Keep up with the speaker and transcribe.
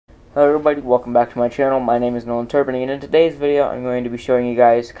Hello everybody, welcome back to my channel. My name is nryan.t, and in today's video I'm going to be showing you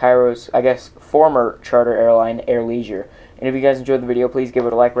guys Cairo's, former charter airline, Air Leisure. And if you guys enjoyed the video, please give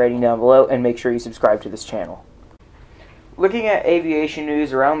it a like rating down below and make sure you subscribe to this channel. Looking at aviation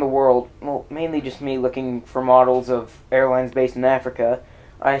news around the world, well, mainly just me looking for models of airlines based in Africa,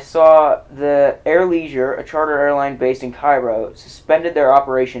 I saw the Air Leisure, a charter airline based in Cairo, suspended their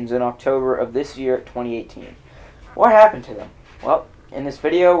operations in October of this year, 2018. What happened to them? Well, in this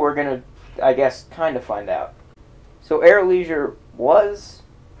video, we're going to, kind of find out. So Air Leisure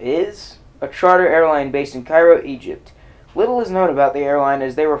is a charter airline based in Cairo, Egypt. Little is known about the airline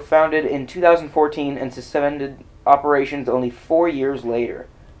as they were founded in 2014 and suspended operations only 4 years later.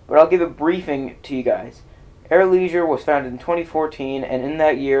 But I'll give a briefing to you guys. Air Leisure was founded in 2014, and in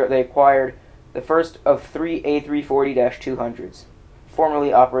that year they acquired the first of 3 A340-200s,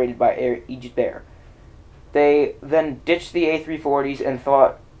 formerly operated by Air Egypt Air. They then ditched the A340s and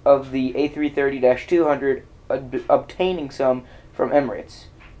thought of the A330-200, obtaining some from Emirates.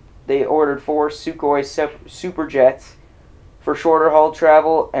 They ordered 4 Sukhoi Superjets for shorter haul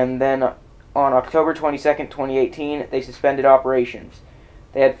travel, and then on October 22nd, 2018, they suspended operations.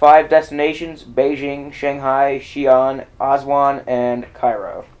 They had 5 destinations: Beijing, Shanghai, Xi'an, Aswan, and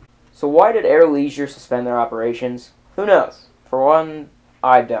Cairo. So why did Air Leisure suspend their operations? Who knows? For one,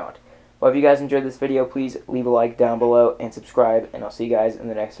 I don't. Well, if you guys enjoyed this video, please leave a like down below and subscribe, and I'll see you guys in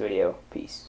the next video. Peace.